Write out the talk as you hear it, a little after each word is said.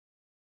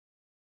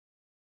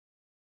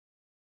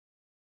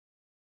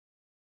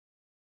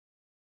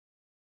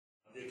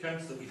The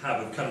accounts that we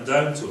have come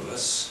down to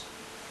us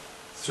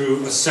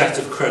through a set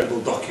of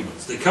credible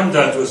documents. They come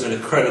down to us in a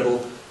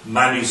credible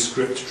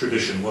manuscript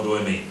tradition. What do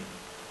I mean?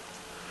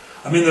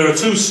 I mean there are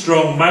two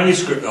strong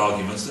manuscript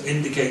arguments that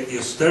indicate the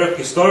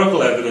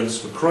historical evidence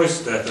for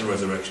Christ's death and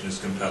resurrection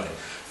is compelling.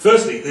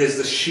 Firstly, there's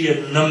the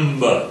sheer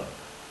number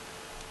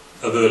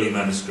of early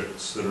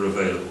manuscripts that are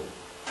available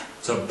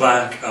to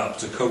back up,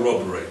 to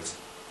corroborate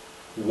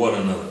one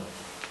another.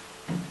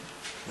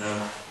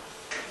 Now,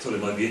 I thought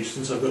it might be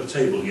interesting, so I've got a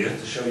table here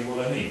to show you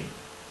what I mean.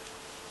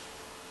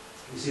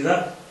 You see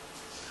that?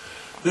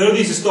 There are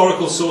these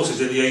historical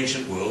sources in the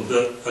ancient world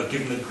that are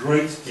given a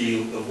great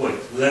deal of weight.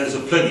 Letters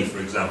of Pliny, for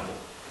example.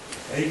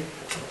 Okay?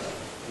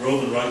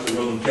 Roman writer,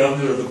 Roman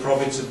governor of the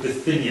province of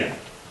Bithynia.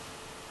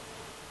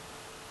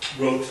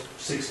 Wrote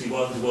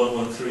 61 to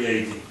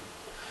 113 AD.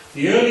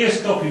 The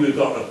earliest copy we've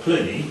got of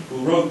Pliny, who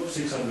wrote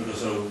 600 or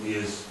so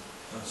years,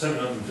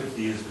 750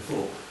 years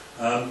before,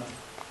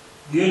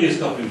 the earliest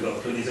copy we've got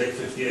of Pliny is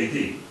 850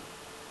 AD.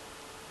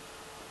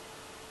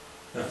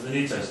 Now for the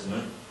New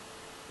Testament,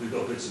 we've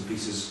got bits and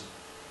pieces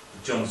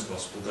of John's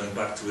Gospel going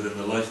back to within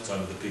the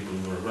lifetime of the people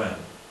who were around.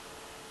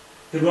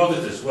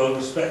 Herodotus,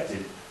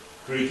 well-respected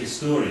Greek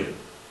historian.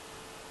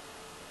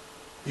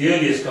 The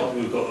earliest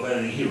copy we've got of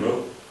anything he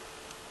wrote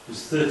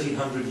was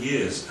 1300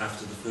 years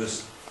after the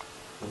first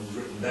one was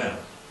written down.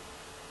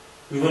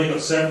 We've only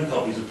got 7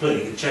 copies of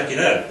Pliny. You can check it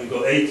out. We've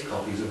got 8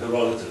 copies of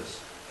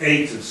Herodotus,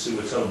 8 of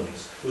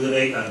Suetonius, with an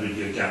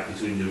 800-year gap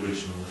between the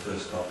original and the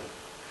first copy.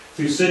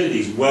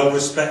 Thucydides,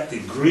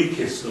 well-respected Greek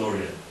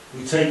historian.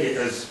 We take it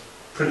as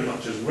pretty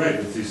much as read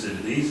with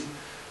Thucydides.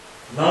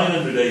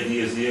 900 AD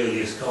is the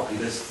earliest copy.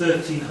 There's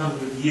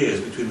 1300 years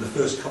between the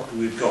first copy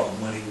we've got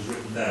and when it was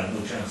written down.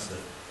 No chance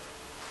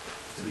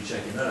to be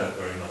checking that out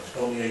very much.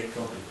 Only 8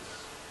 copies.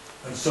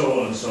 And so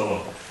on and so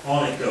on.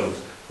 On it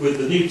goes. With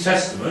the New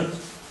Testament,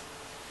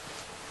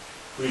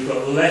 we've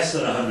got less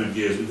than 100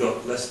 years. We've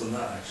got less than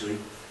that actually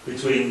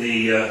between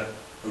the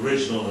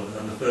original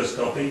and the first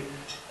copy.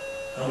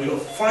 And we've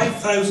got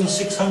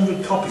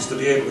 5,600 copies to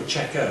be able to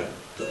check out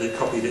that they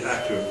copied it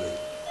accurately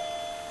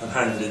and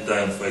handed it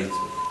down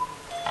faithfully.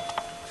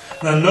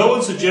 Now, no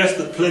one suggests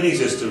that Pliny's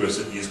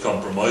historicity is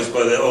compromised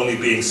by there only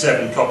being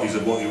 7 copies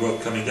of what he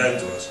wrote coming down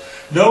to us.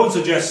 No one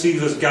suggests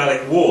Caesar's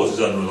Gallic Wars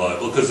is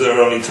unreliable because there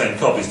are only 10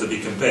 copies to be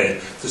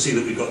compared to see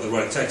that we've got the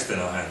right text in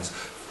our hands.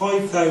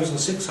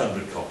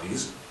 5,600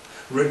 copies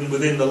written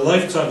within the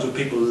lifetimes of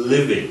people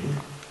living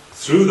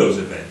through those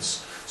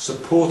events,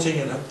 supporting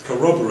and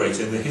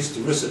corroborating the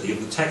historicity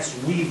of the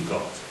text we've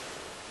got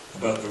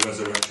about the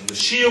resurrection. The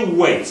sheer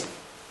weight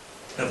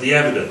of the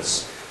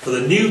evidence for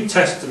the New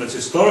Testament's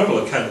historical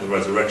account of the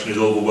resurrection is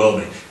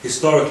overwhelming.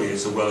 Historically,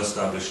 it's a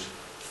well-established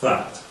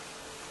fact.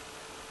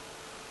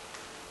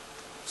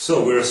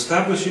 So we're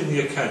establishing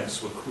the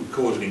accounts were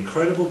recorded in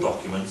credible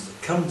documents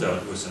that come down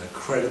to us in a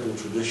credible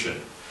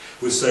tradition.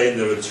 We're saying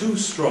there are 2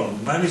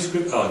 strong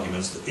manuscript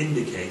arguments that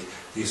indicate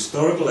the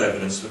historical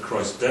evidence for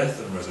Christ's death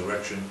and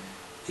resurrection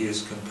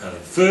is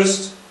compelling.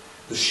 First,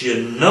 the sheer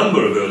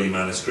number of early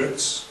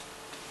manuscripts.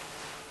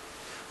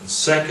 And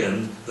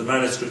second, the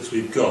manuscripts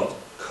we've got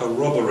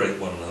corroborate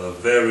one another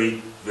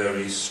very,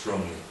 very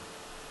strongly.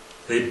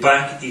 They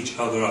back each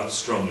other up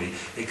strongly,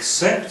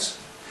 except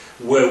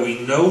where we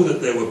know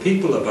that there were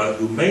people about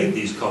who made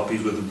these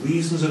copies with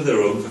reasons of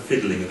their own for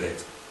fiddling a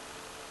bit,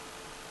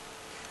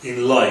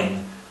 in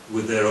line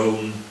with their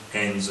own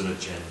ends and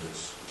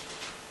agendas.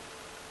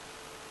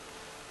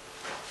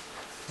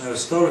 Now,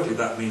 historically,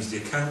 that means the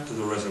account of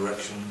the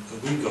resurrection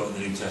that we've got in the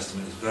New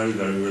Testament is very,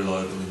 very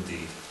reliable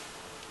indeed.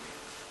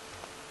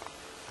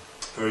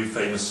 Very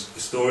famous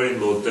historian,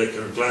 Lord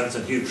Dacre of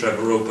Glanton, Hugh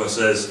Trevor Roper,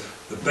 says,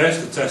 the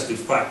best attested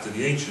fact in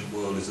the ancient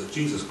world is that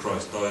Jesus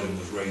Christ died and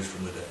was raised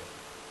from the dead.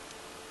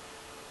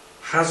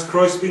 Has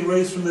Christ been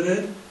raised from the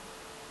dead?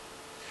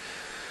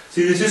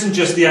 See, this isn't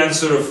just the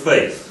answer of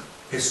faith.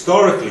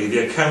 Historically,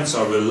 the accounts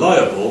are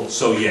reliable,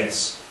 so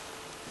yes.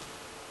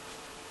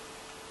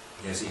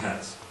 Yes, he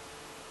has.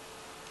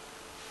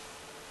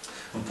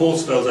 And Paul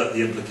spells out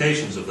the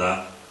implications of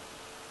that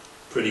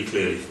pretty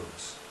clearly for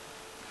us.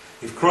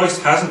 If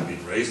Christ hasn't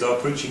been raised, our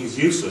preaching is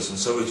useless, and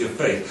so is your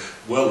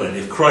faith. Well then,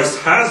 if Christ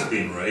has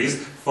been raised,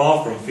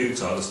 far from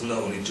futile, it's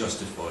not only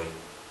justified,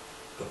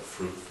 but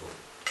fruitful.